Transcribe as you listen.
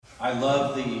I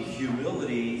love the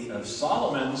humility of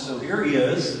Solomon. So here he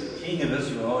is, king of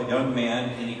Israel, a young man,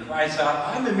 and he cries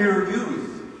out, I'm a mere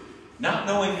youth, not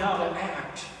knowing how to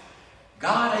act.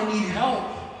 God, I need help.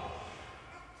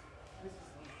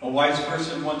 A wise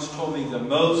person once told me the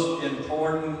most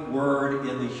important word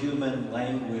in the human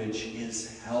language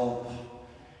is help.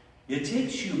 It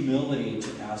takes humility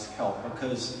to ask help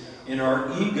because in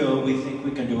our ego, we think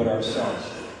we can do it ourselves.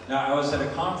 Now, I was at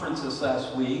a conference this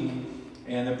last week,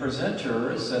 and the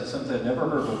presenter said something I'd never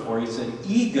heard before. He said,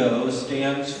 ego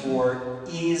stands for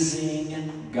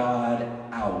easing God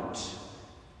out.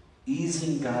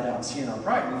 Easing God out. See, in our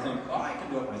pride, we think, oh, I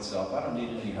can do it myself. I don't need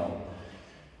any help.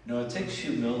 No, it takes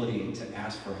humility to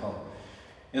ask for help.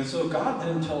 And so God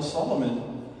then tells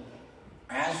Solomon,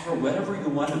 ask for whatever you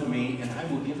want of me, and I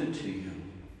will give it to you.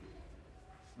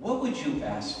 What would you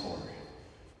ask for?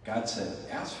 God said,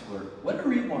 ask for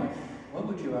whatever you want. What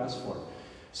would you ask for?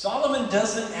 Solomon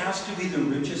doesn't ask to be the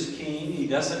richest king. He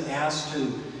doesn't ask to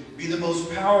be the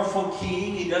most powerful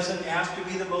king. He doesn't ask to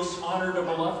be the most honored and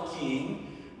beloved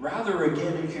king. Rather,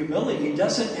 again, in humility, he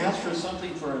doesn't ask for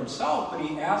something for himself, but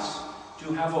he asks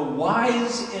to have a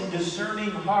wise and discerning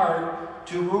heart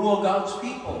to rule God's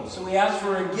people. So he asks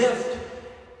for a gift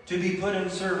to be put in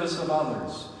service of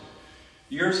others.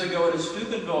 Years ago at a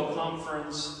Steubenville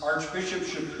conference, Archbishop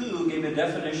Chaput gave a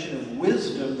definition of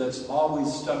wisdom that's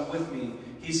always stuck with me.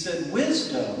 He said,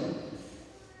 wisdom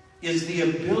is the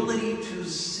ability to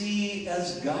see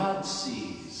as God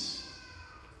sees,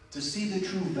 to see the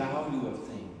true value of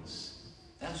things.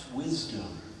 That's wisdom.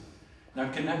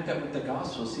 Now connect that with the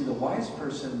gospel. See, the wise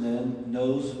person then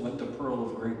knows what the pearl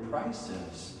of great price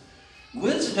is.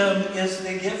 Wisdom is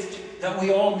the gift that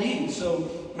we all need.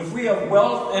 So if we have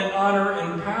wealth and honor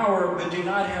and power but do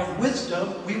not have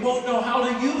wisdom, we won't know how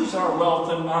to use our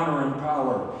wealth and honor and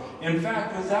power. In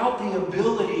fact, without the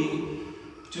ability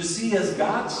to see as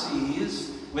God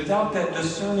sees, without that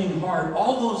discerning heart,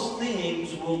 all those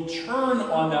things will turn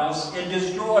on us and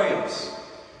destroy us.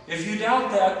 If you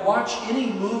doubt that, watch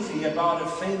any movie about a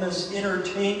famous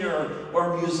entertainer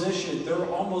or musician. They're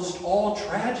almost all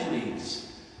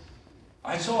tragedies.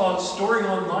 I saw a story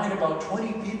online about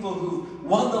 20 people who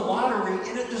won the lottery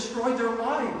and it destroyed their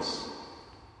lives.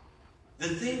 The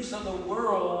things of the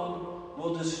world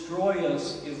will destroy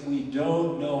us if we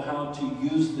don't know how to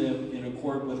use them in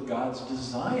accord with God's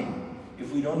design,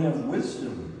 if we don't have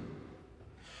wisdom.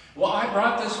 Well, I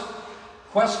brought this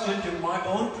question to my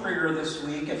own prayer this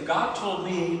week. If God told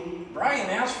me, Brian,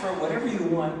 ask for whatever you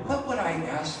want, what would I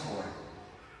ask for?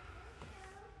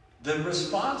 The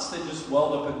response that just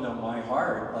welled up into my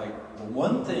heart, like the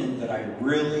one thing that I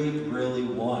really, really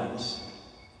want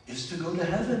is to go to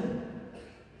heaven.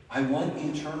 I want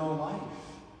eternal life.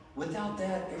 Without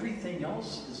that, everything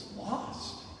else is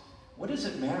lost. What does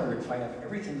it matter if I have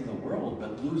everything in the world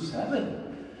but lose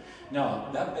heaven? Now,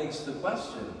 that begs the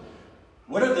question.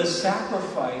 What are the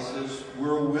sacrifices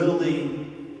we're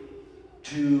willing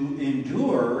to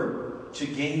endure to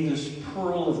gain this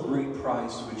pearl of great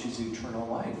price, which is eternal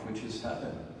life, which is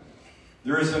heaven?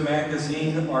 There is a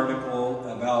magazine article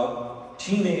about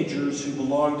teenagers who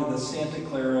belong to the Santa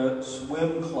Clara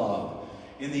Swim Club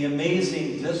and the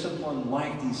amazing disciplined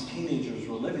life these teenagers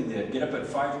were living. They'd get up at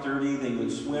 5:30, they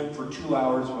would swim for 2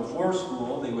 hours before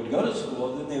school, they would go to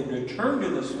school, then they would return to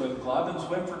the swim club and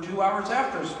swim for 2 hours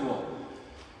after school.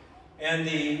 And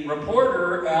the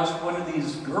reporter asked one of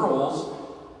these girls,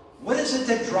 what is it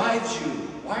that drives you?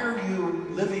 Why are you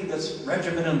living this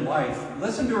regimented life?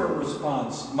 Listen to her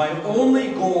response. My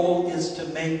only goal is to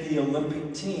make the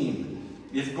Olympic team.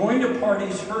 If going to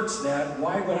parties hurts that,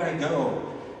 why would I go?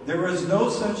 There is no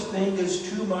such thing as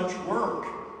too much work.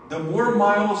 The more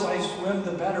miles I swim,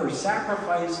 the better.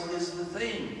 Sacrifice is the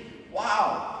thing.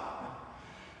 Wow.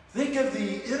 Think of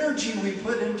the energy we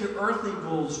put into earthly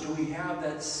goals. Do we have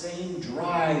that same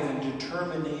drive and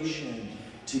determination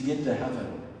to get to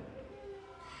heaven?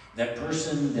 That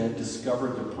person that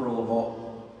discovered the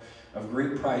pearl of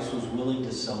great price was willing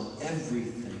to sell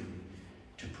everything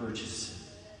to purchase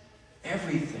it.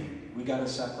 Everything. We got to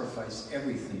sacrifice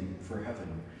everything for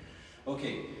heaven.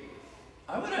 Okay,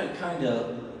 I want to kind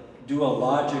of do a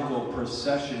logical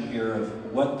procession here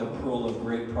of what the pearl of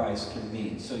great price can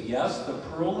mean. So yes, the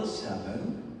pearl is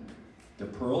heaven. The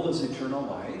pearl is eternal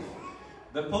life.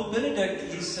 But Pope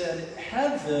Benedict, he said,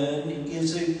 heaven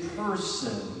is a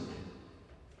person.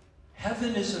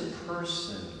 Heaven is a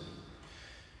person.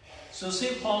 So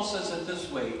St. Paul says it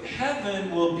this way,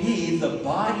 heaven will be the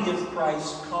body of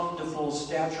Christ come to full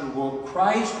stature. Well,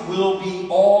 Christ will be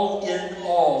all in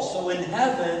all. So in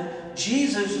heaven,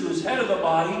 Jesus, who is head of the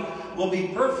body, will be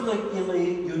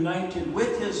perfectly united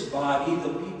with his body,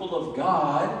 the people of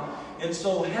God. And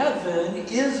so heaven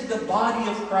is the body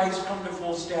of Christ come to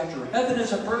full stature. Heaven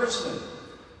is a person.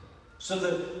 So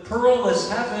the pearl is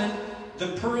heaven. The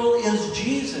pearl is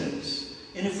Jesus.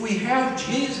 And if we have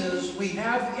Jesus, we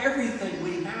have everything.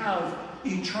 We have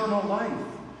eternal life.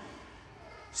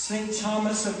 St.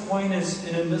 Thomas Aquinas,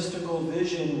 in a mystical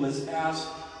vision, was asked,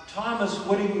 Thomas,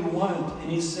 what do you want?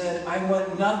 And he said, I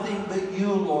want nothing but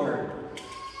you, Lord.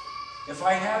 If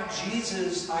I have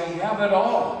Jesus, I have it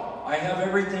all. I have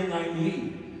everything I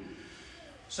need.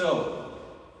 So,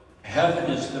 heaven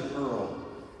is the pearl.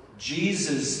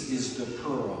 Jesus is the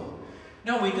pearl.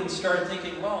 Now we can start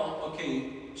thinking, well,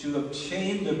 okay, to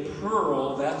obtain the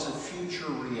pearl, that's a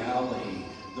future reality.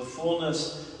 The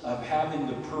fullness of having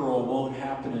the pearl won't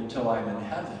happen until I'm in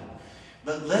heaven.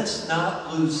 But let's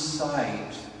not lose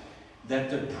sight that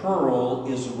the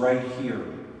pearl is right here.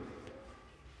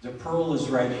 The pearl is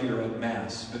right here at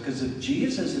Mass. Because if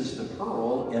Jesus is the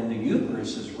pearl and the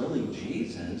Eucharist is really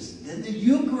Jesus, then the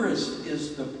Eucharist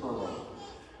is the pearl.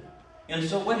 And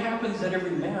so what happens at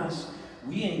every Mass?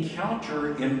 We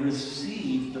encounter and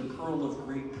receive the pearl of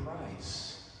great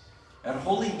price. At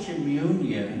Holy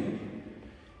Communion,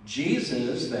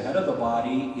 Jesus, the head of the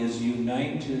body, is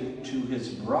united to his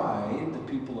bride,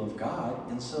 the people of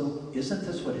God. And so isn't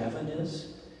this what heaven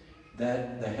is?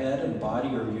 That the head and body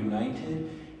are united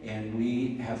and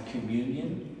we have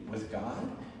communion with God?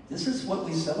 This is what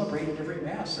we celebrate at every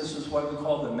Mass. This is what we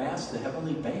call the Mass, the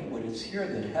heavenly banquet. It's here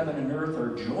that heaven and earth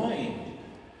are joined.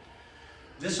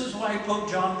 This is why Pope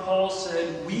John Paul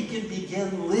said we can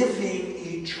begin living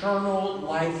eternal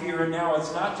life here and now.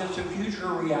 It's not just a future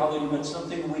reality, but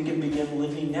something we can begin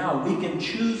living now. We can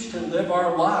choose to live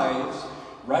our lives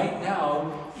right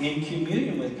now in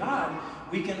communion with God.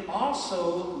 We can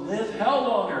also live hell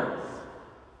on earth.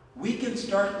 We can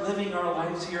start living our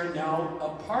lives here and now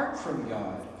apart from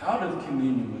God, out of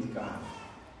communion with God.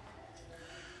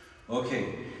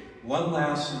 Okay, one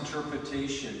last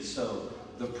interpretation. So,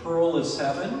 the pearl is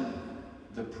heaven,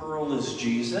 the pearl is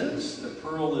Jesus, the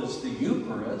pearl is the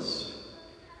Eucharist,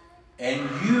 and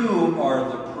you are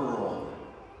the pearl.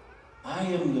 I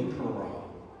am the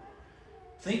pearl.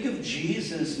 Think of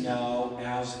Jesus now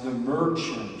as the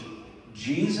merchant.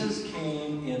 Jesus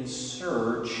came in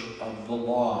search of the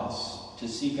lost, to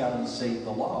seek out and save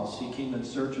the lost. He came in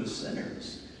search of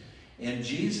sinners. And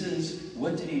Jesus,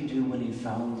 what did he do when he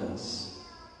found us?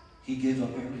 He gave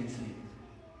up everything.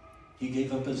 He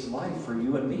gave up his life for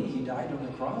you and me. He died on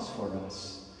the cross for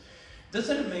us.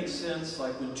 Doesn't it make sense,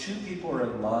 like when two people are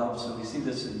in love, so we see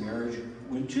this in marriage,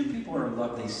 when two people are in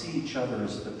love, they see each other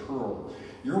as the pearl.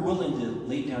 You're willing to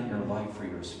lay down your life for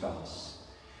your spouse.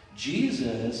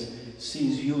 Jesus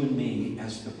sees you and me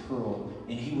as the pearl,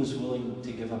 and he was willing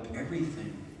to give up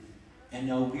everything. And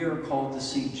now we are called to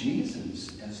see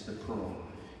Jesus as the pearl.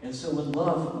 And so in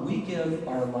love, we give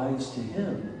our lives to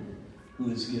him who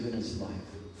has given his life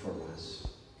for us.